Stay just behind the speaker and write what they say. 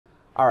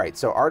All right,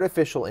 so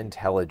artificial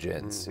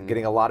intelligence,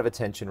 getting a lot of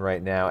attention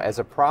right now. As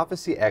a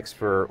prophecy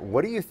expert,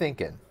 what are you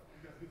thinking?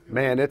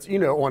 Man, it's,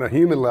 on a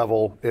human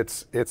level,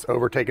 it's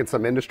overtaken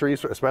some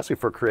industries, especially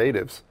for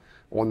creatives.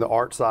 On the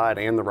art side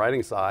and the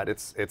writing side,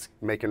 it's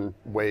making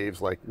waves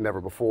like never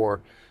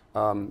before.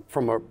 From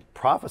a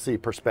prophecy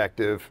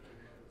perspective,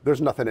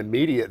 there's nothing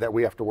immediate that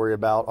we have to worry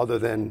about other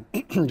than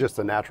just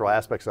the natural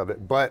aspects of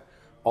it. But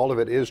all of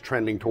it is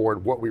trending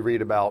toward what we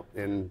read about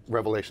in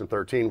Revelation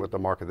 13 with the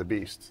mark of the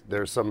beast.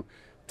 There's some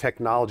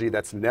technology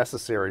that's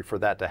necessary for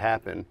that to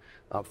happen.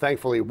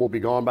 Thankfully, we'll be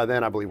gone by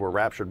then. I believe we're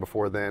raptured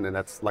before then, and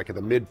that's like at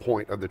the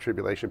midpoint of the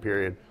tribulation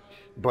period.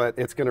 But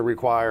it's going to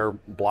require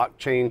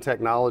blockchain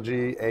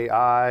technology,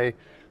 AI,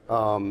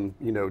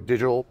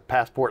 digital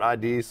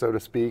passport IDs, so to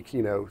speak,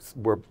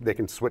 where they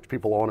can switch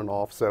people on and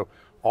off. So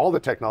all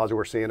the technology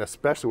we're seeing,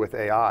 especially with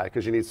AI,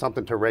 because you need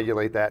something to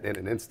regulate that in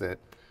an instant.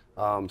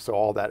 So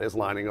all that is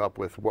lining up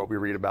with what we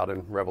read about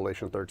in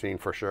Revelation 13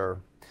 for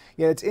sure.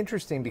 Yeah, it's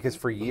interesting because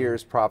for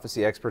years,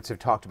 prophecy experts have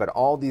talked about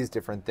all these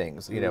different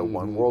things,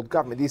 one world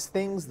government, these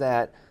things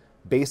that,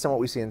 based on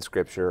what we see in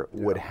Scripture,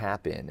 would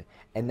happen.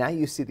 And now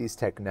you see these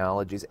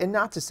technologies, and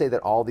not to say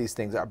that all these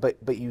things are, but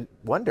you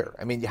wonder.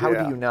 I mean, how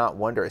do you not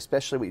wonder,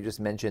 especially what you just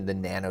mentioned, the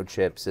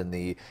nanochips and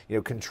the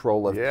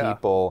control of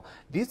people.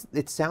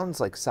 It sounds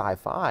like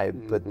sci-fi,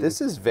 but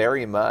this is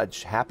very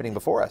much happening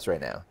before us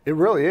right now. It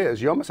really is.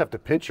 You almost have to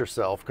pinch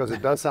yourself because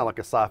it does sound like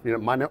a sci-fi,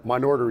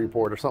 Minority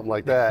Report or something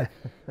like that,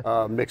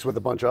 mixed with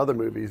a bunch of other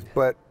movies.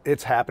 But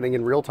it's happening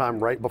in real time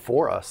right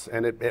before us,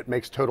 and it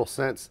makes total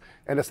sense.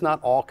 And it's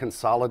not all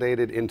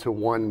consolidated into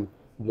one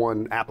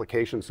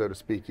application, so to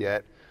speak,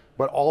 yet,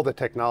 but all the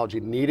technology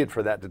needed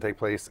for that to take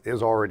place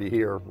is already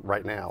here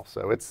right now.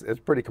 So it's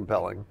pretty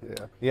compelling.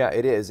 Yeah,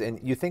 it is. And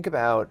you think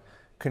about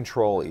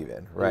control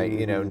even,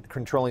 right?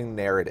 Controlling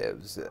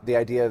narratives, the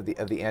idea of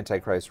the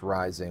Antichrist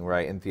rising,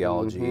 right, in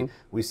theology.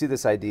 We see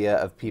this idea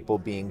of people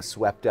being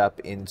swept up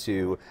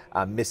into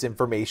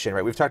misinformation,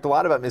 right? We've talked a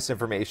lot about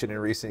misinformation in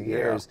recent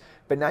years,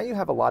 but now you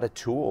have a lot of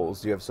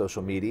tools. You have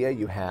social media,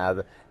 you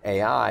have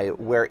AI,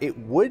 where it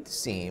would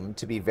seem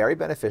to be very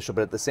beneficial,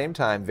 but at the same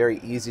time, very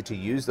easy to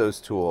use those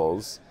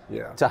tools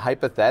to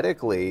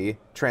hypothetically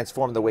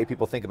transform the way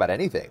people think about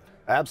anything.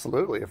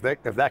 Absolutely. If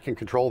that can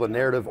control the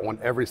narrative on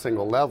every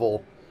single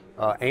level,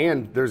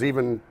 and there's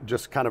even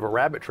just kind of a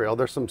rabbit trail,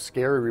 there's some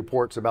scary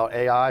reports about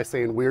AI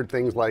saying weird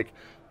things like,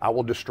 I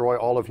will destroy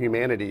all of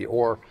humanity,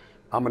 or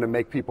I'm going to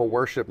make people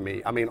worship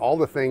me. I mean, all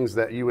the things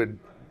that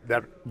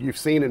you've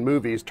seen in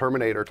movies,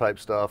 Terminator type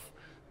stuff,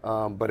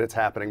 but it's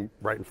happening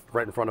right in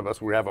front of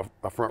us. We have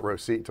a front row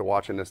seat to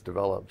watching this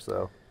develop.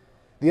 So.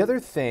 The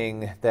other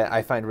thing that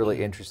I find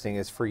really interesting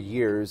is for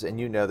years, and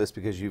you know this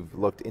because you've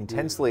looked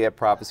intensely at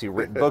prophecy,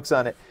 written books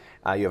on it.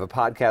 You have a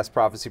podcast,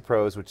 Prophecy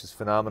Pros, which is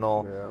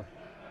phenomenal.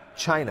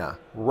 China,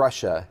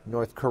 Russia,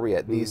 North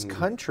Korea, these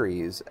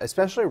countries,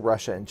 especially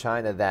Russia and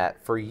China,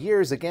 that for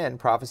years, again,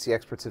 prophecy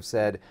experts have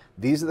said,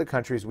 these are the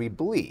countries we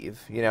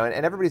believe, and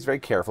everybody's very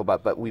careful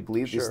about, but we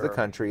believe these are the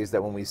countries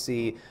that when we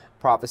see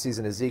prophecies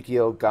in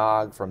Ezekiel,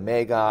 Gog, from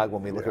Magog,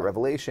 when we look at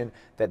Revelation,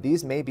 that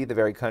these may be the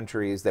very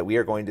countries that we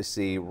are going to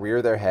see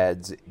rear their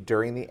heads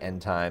during the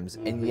end times,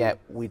 and yet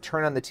we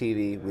turn on the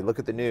TV, we look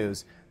at the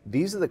news,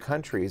 these are the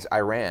countries,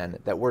 Iran,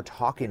 that we're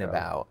talking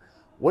about.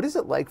 What is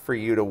it like for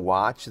you to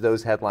watch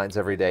those headlines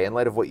every day in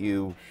light of what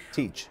you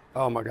teach?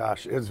 Oh my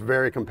gosh, it's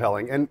very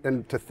compelling.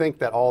 And to think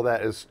that all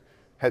that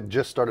had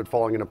just started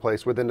falling into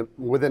place within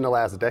the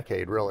last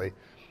decade, really.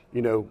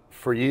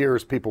 For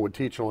years, people would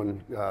teach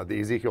on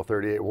the Ezekiel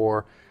 38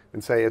 war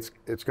and say it's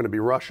going to be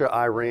Russia,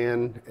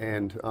 Iran,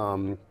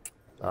 and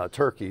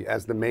Turkey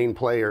as the main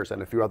players,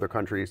 and a few other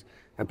countries.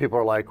 And people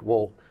are like,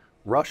 well,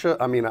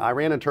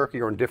 Iran and Turkey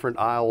are in different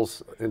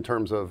aisles in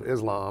terms of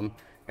Islam,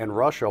 and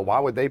Russia, why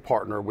would they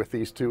partner with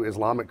these two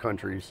Islamic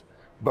countries?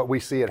 But we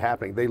see it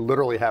happening. They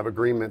literally have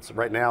agreements.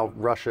 Right now,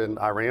 Russia and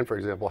Iran, for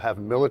example, have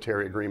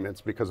military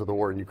agreements because of the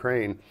war in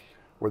Ukraine,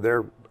 where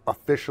they're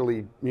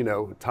officially,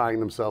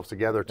 tying themselves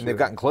together. And they've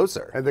gotten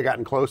closer. And they've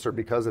gotten closer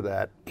because of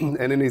that. And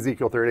in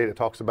Ezekiel 38, it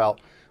talks about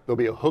there'll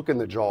be a hook in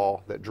the jaw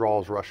that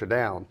draws Russia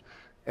down.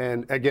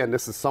 And again,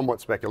 this is somewhat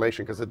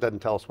speculation because it doesn't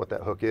tell us what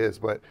that hook is,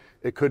 but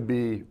it could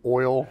be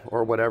oil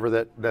or whatever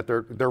that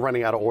they're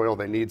running out of oil.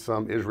 They need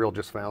some. Israel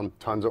just found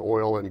tons of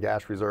oil and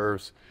gas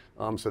reserves.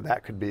 So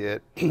that could be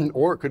it.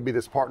 Or it could be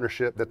this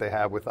partnership that they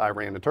have with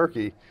Iran and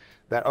Turkey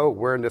that,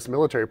 we're in this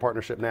military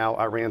partnership now.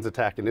 Iran's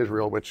attacking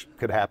Israel, which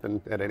could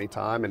happen at any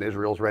time, and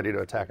Israel's ready to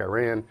attack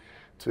Iran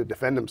to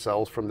defend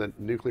themselves from the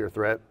nuclear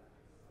threat.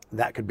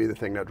 That could be the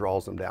thing that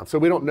draws them down. So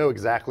we don't know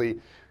exactly.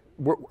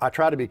 I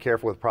try to be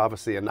careful with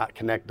prophecy and not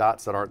connect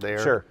dots that aren't there.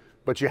 Sure.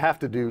 But you have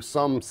to do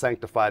some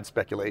sanctified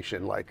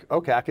speculation, like,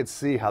 okay, I could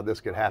see how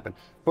this could happen.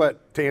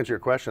 But to answer your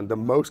question, the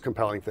most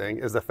compelling thing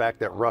is the fact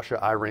that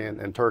Russia, Iran,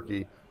 and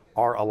Turkey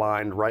are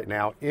aligned right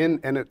now. And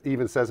it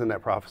even says in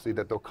that prophecy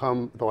that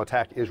they'll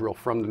attack Israel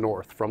from the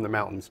north, from the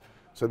mountains.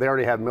 So they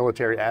already have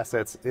military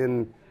assets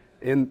in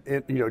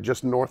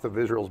just north of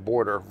Israel's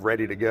border,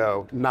 ready to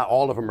go. Not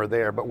all of them are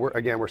there, but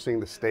we're seeing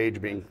the stage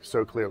being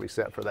so clearly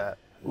set for that.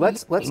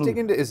 Let's dig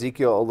into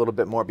Ezekiel a little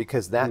bit more,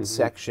 because that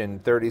section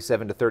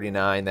 37 to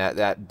 39,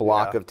 that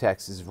block of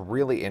text is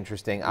really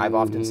interesting. I've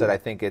often said I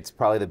think it's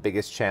probably the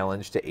biggest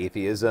challenge to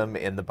atheism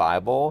in the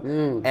Bible.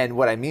 And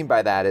what I mean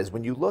by that is,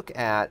 when you look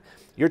at,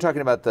 you're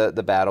talking about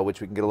the battle, which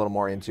we can get a little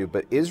more into,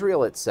 but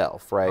Israel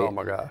itself, right? Oh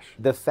my gosh.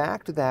 The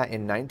fact that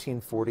in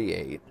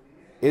 1948,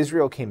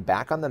 Israel came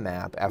back on the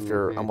map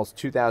after almost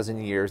 2,000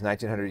 years,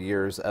 1,900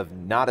 years of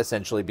not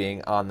essentially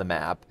being on the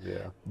map.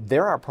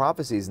 There are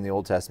prophecies in the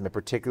Old Testament,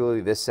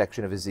 particularly this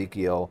section of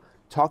Ezekiel,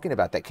 talking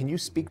about that. Can you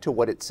speak to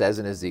what it says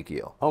in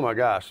Ezekiel? Oh my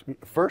gosh.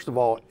 First of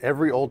all,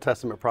 every Old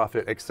Testament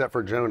prophet, except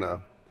for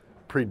Jonah,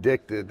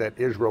 predicted that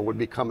Israel would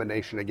become a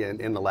nation again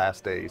in the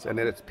last days, and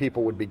that its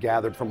people would be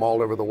gathered from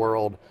all over the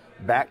world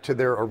back to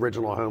their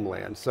original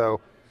homeland. So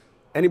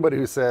anybody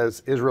who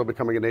says Israel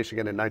becoming a nation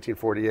again in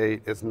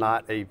 1948 is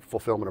not a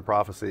fulfillment of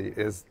prophecy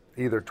is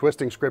either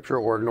twisting Scripture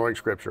or ignoring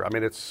Scripture. I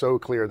mean, it's so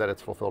clear that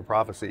it's fulfilled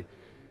prophecy.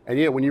 And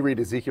yet, when you read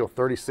Ezekiel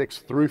 36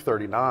 through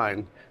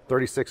 39,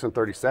 36 and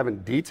 37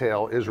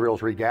 detail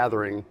Israel's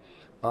regathering,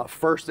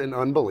 first in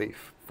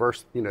unbelief.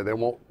 First, they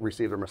won't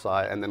receive their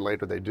Messiah, and then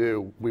later they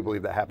do. We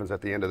believe that happens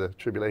at the end of the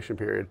tribulation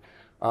period.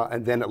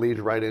 And then it leads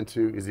right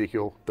into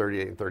Ezekiel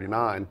 38 and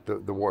 39,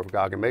 the war of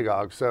Gog and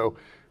Magog. So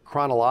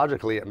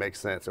chronologically, it makes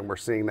sense, and we're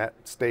seeing that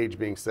stage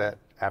being set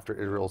after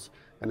Israel's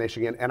a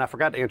nation again. And I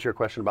forgot to answer your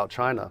question about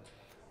China.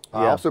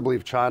 I also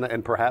believe China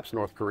and perhaps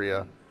North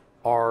Korea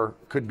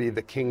could be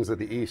the kings of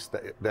the East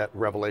that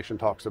Revelation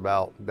talks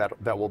about,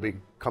 that will be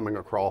coming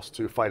across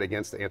to fight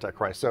against the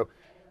Antichrist. So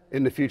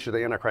in the future,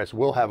 the Antichrist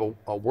will have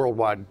a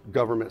worldwide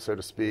government, so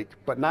to speak,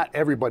 but not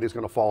everybody's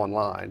going to fall in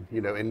line.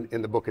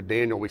 In the book of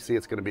Daniel, we see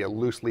it's going to be a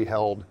loosely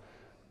held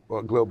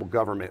global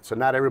government. So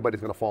not everybody's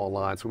going to fall in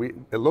line. So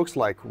it looks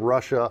like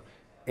Russia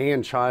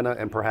and China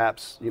and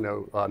perhaps,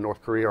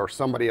 North Korea or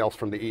somebody else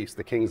from the East,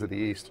 the kings of the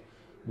East,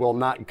 will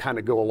not kind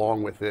of go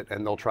along with it,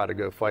 and they'll try to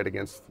go fight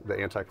against the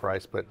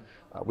Antichrist. But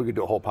we could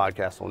do a whole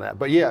podcast on that.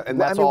 But yeah, and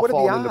that's all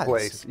falling into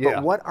place. Yeah.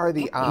 But what are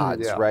the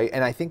odds, right?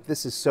 And I think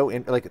this is so,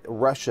 like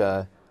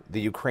Russia, the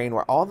Ukraine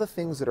war, all the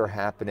things that are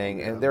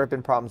happening, and there have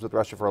been problems with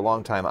Russia for a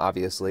long time,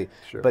 obviously,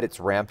 but it's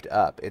ramped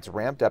up. It's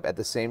ramped up at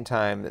the same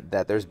time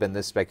that there's been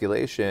this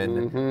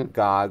speculation,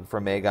 Gog for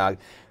Magog.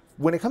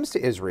 When it comes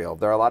to Israel,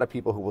 there are a lot of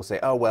people who will say,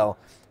 oh, well,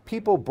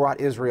 people brought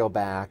Israel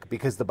back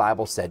because the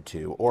Bible said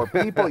to, or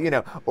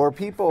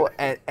people,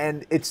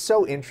 and it's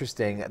so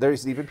interesting.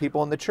 There's even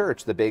people in the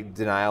church, the big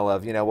denial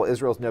of, well,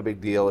 Israel's no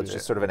big deal. It's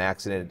just sort of an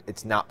accident.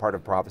 It's not part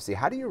of prophecy.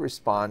 How do you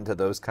respond to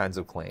those kinds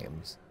of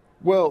claims?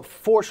 Well,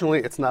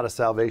 fortunately, it's not a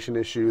salvation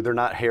issue. They're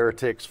not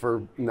heretics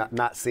for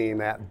not seeing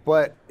that,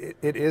 but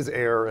it is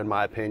error, in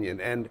my opinion.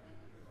 And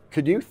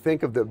could you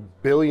think of the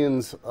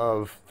billions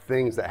of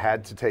things that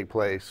had to take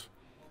place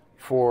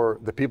for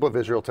the people of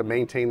Israel to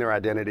maintain their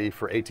identity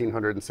for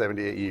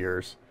 1,878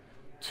 years,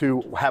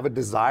 to have a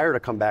desire to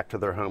come back to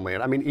their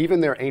homeland? I mean,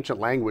 even their ancient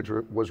language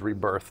was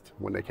rebirthed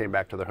when they came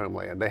back to their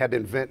homeland. They had to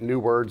invent new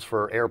words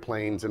for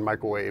airplanes and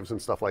microwaves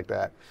and stuff like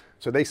that.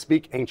 So they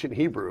speak ancient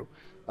Hebrew.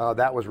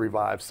 That was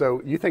revived.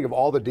 So you think of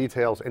all the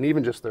details and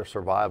even just their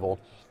survival.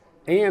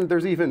 And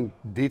there's even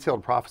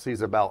detailed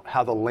prophecies about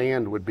how the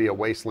land would be a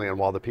wasteland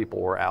while the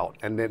people were out.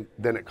 And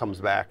then it comes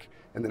back,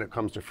 and then it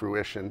comes to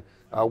fruition.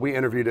 We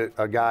interviewed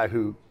a guy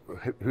who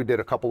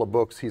did a couple of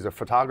books. He's a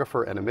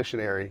photographer and a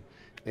missionary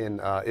in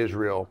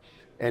Israel.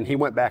 And he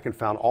went back and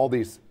found all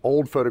these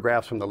old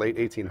photographs from the late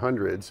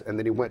 1800s. And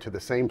then he went to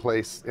the same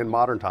place in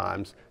modern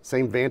times,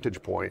 same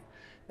vantage point,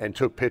 and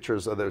took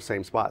pictures of those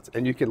same spots.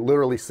 And you can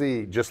literally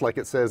see, just like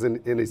it says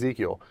in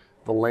Ezekiel,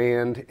 the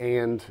land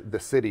and the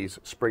cities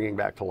springing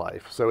back to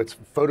life. So it's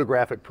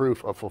photographic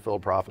proof of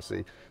fulfilled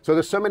prophecy. So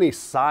there's so many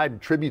side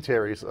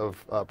tributaries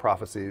of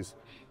prophecies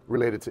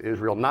related to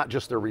Israel, not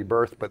just their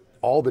rebirth, but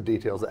all the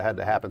details that had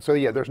to happen. So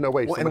yeah, there's no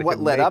way. And what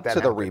led up to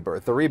the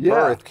rebirth? The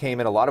rebirth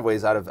came in a lot of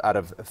ways out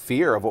of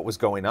fear of what was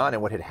going on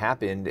and what had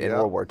happened in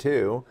World War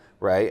II,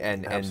 right?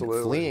 And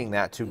fleeing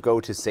that to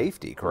go to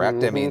safety,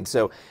 correct? I mean,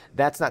 so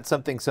that's not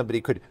something somebody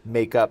could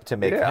make up to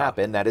make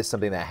happen. That is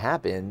something that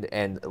happened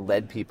and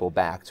led people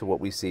back to what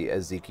we see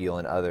Ezekiel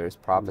and others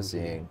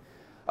prophesying.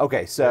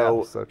 Okay,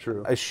 so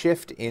true. A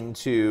shift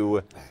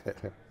into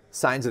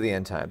signs of the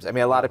end times. I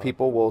mean, a lot of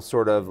people will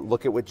sort of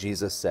look at what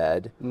Jesus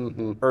said,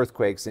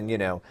 earthquakes, and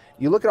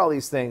you look at all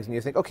these things and you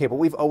think, okay, but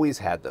we've always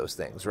had those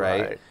things,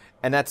 right?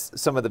 And that's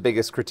some of the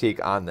biggest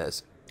critique on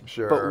this.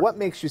 Sure. But what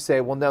makes you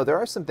say, well, no, there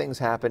are some things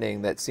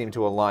happening that seem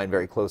to align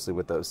very closely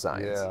with those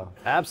signs? Yeah,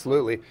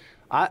 absolutely.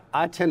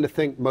 I tend to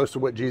think most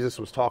of what Jesus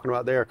was talking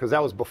about there, because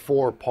that was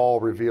before Paul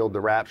revealed the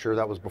rapture,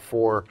 that was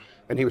before,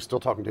 and he was still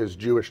talking to his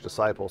Jewish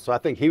disciples. So I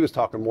think he was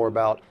talking more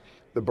about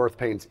the birth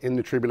pains in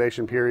the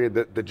tribulation period,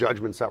 the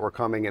judgments that were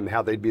coming and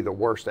how they'd be the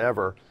worst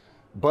ever.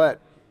 But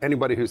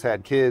anybody who's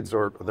had kids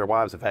or their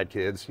wives have had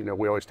kids,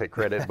 we always take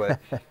credit, but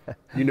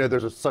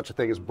there's such a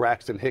thing as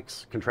Braxton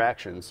Hicks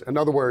contractions. In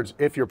other words,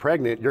 if you're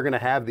pregnant, you're going to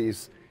have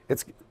these,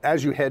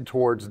 as you head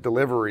towards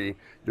delivery,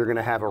 you're going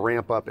to have a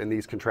ramp up in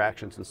these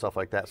contractions and stuff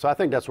like that. So I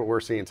think that's what we're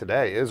seeing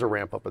today is a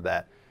ramp up of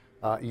that.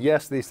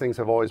 Yes, these things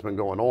have always been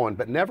going on,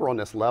 but never on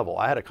this level.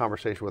 I had a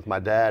conversation with my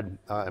dad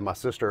and my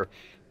sister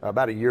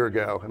about a year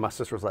ago, and my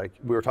sister was like,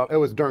 we were talking, it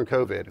was during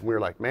COVID, and we were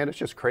like, man, it's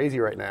just crazy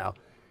right now.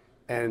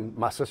 And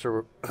my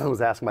sister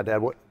was asking my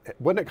dad,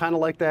 wasn't it kind of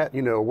like that,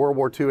 World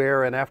War II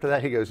era, and after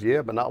that? He goes,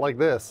 yeah, but not like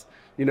this.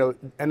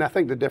 And I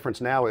think the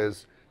difference now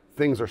is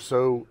things are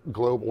so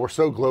global, we're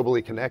so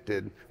globally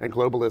connected, and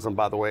globalism,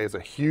 by the way, is a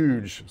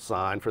huge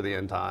sign for the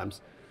end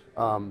times.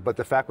 But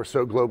the fact we're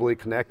so globally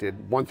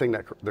connected, one thing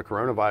that the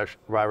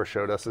coronavirus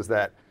showed us is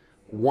that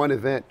one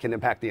event can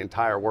impact the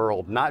entire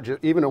world, not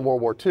just, even in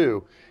World War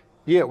II,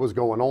 yeah, it was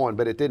going on,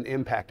 but it didn't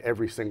impact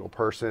every single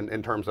person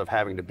in terms of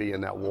having to be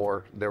in that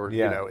war. There were,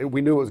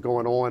 we knew it was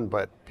going on,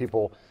 but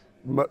people,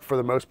 for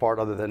the most part,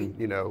 other than,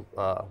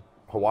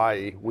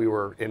 Hawaii, we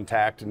were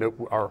intact, and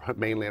our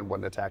mainland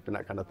wasn't attacked and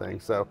that kind of thing.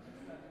 So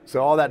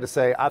all that to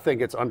say, I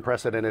think it's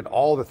unprecedented,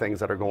 all the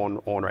things that are going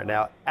on right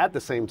now, at the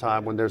same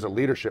time when there's a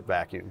leadership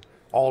vacuum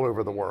all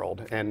over the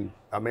world, and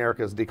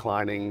America's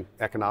declining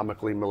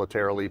economically,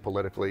 militarily,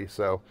 politically.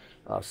 So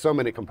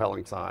many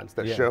compelling signs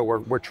that show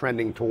we're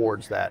trending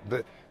towards that.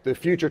 The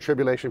future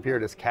tribulation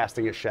period is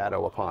casting its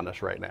shadow upon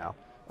us right now.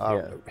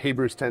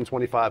 Hebrews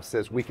 10:25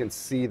 says we can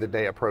see the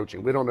day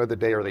approaching. We don't know the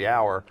day or the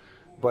hour,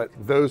 but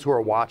those who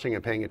are watching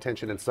and paying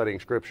attention and studying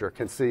Scripture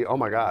can see, oh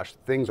my gosh,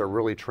 things are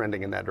really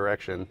trending in that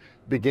direction,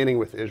 beginning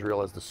with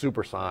Israel as the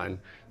super sign.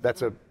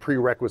 That's a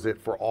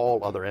prerequisite for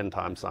all other end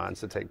time signs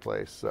to take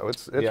place. So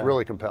it's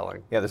really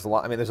compelling. Yeah, there's a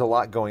lot. I mean, there's a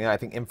lot going on. I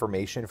think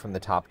information from the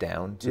top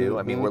down too.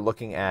 I mean, we're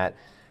looking at,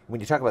 when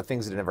you talk about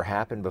things that have never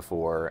happened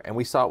before, and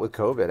we saw it with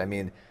COVID. I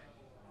mean,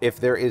 if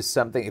there is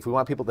something, if we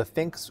want people to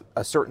think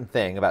a certain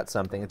thing about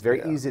something, it's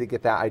very easy to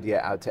get that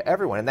idea out to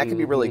everyone. And that can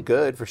be really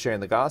good for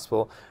sharing the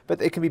gospel,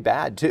 but it can be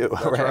bad too.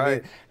 That's right. I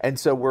mean, and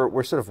so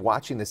we're sort of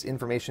watching this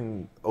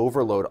information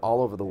overload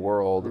all over the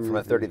world from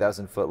a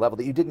 30,000-foot level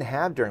that you didn't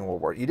have during World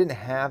War. You didn't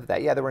have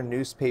that. Yeah, there were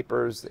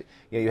newspapers,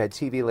 you had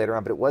TV later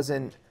on, but it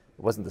wasn't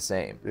the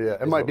same. Yeah,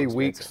 it might be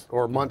weeks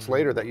or months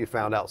later that you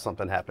found out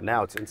something happened.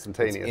 Now it's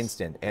instantaneous. It's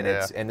instant, and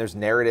and there's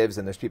narratives,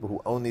 and there's people who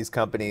own these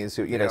companies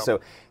who, so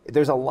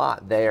there's a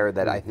lot there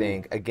that I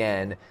think,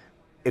 again,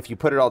 if you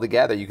put it all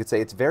together, you could say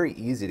it's very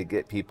easy to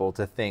get people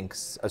to think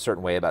a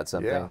certain way about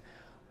something. Yeah.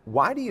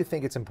 Why do you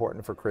think it's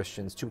important for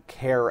Christians to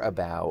care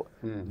about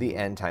the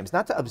end times?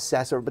 Not to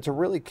obsess over, but to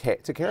really care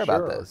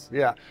about this.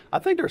 Yeah, I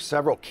think there's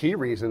several key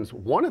reasons.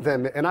 One of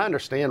them, and I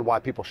understand why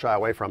people shy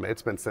away from it,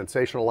 it's been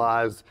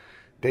sensationalized,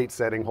 date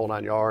setting, whole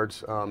 9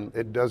 yards.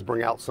 It does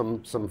bring out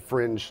some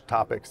fringe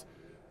topics,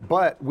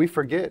 but we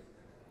forget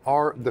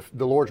the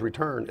Lord's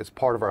return is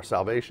part of our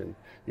salvation.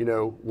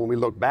 When we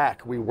look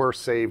back, we were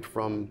saved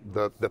from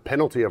the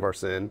penalty of our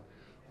sin.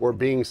 We're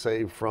being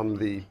saved from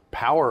the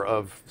power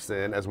of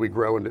sin as we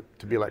grow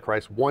to be like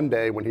Christ. One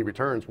day when He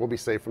returns, we'll be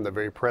saved from the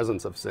very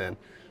presence of sin.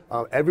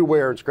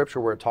 Everywhere in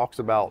Scripture where it talks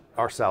about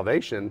our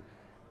salvation,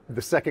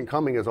 the second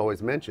coming is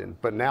always mentioned,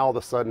 but now all of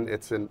a sudden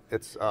it's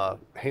a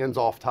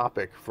hands-off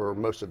topic for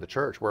most of the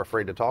church. We're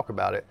afraid to talk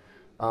about it.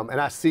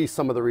 And I see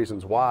some of the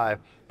reasons why,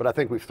 but I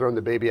think we've thrown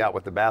the baby out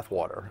with the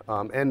bathwater.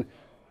 And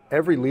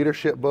every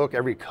leadership book,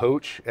 every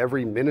coach,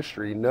 every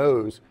ministry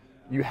knows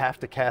you have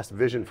to cast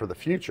vision for the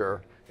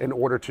future in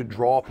order to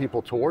draw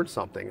people towards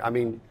something. I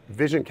mean,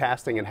 vision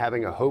casting and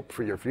having a hope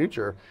for your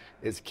future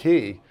is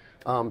key.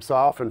 So I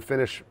often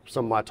finish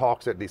some of my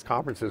talks at these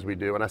conferences we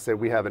do, and I say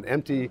we have an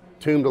empty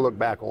tomb to look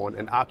back on,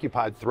 an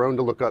occupied throne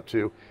to look up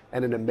to,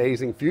 and an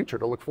amazing future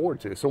to look forward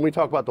to. So when we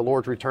talk about the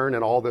Lord's return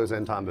and all those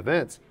end time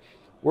events,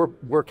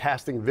 we're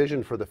casting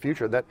vision for the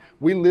future, that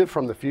we live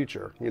from the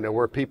future.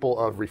 We're people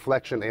of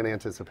reflection and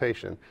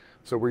anticipation.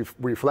 So we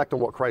reflect on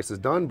what Christ has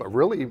done, but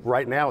really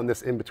right now in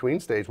this in-between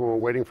stage where we're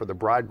waiting for the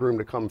bridegroom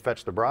to come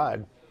fetch the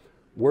bride,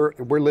 we're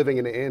living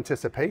in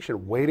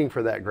anticipation, waiting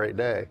for that great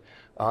day.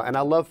 And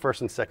I love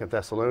 1st and 2nd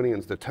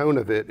Thessalonians. The tone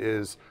of it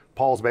is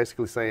Paul's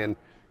basically saying,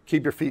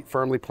 keep your feet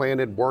firmly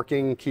planted,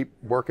 keep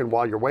working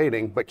while you're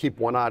waiting, but keep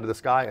one eye to the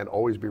sky and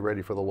always be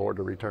ready for the Lord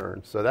to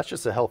return. So that's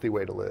just a healthy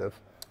way to live.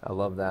 I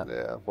love that.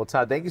 Yeah. Well,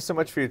 Todd, thank you so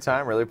much for your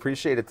time. Really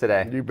appreciate it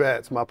today. You bet.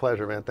 It's my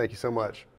pleasure, man. Thank you so much.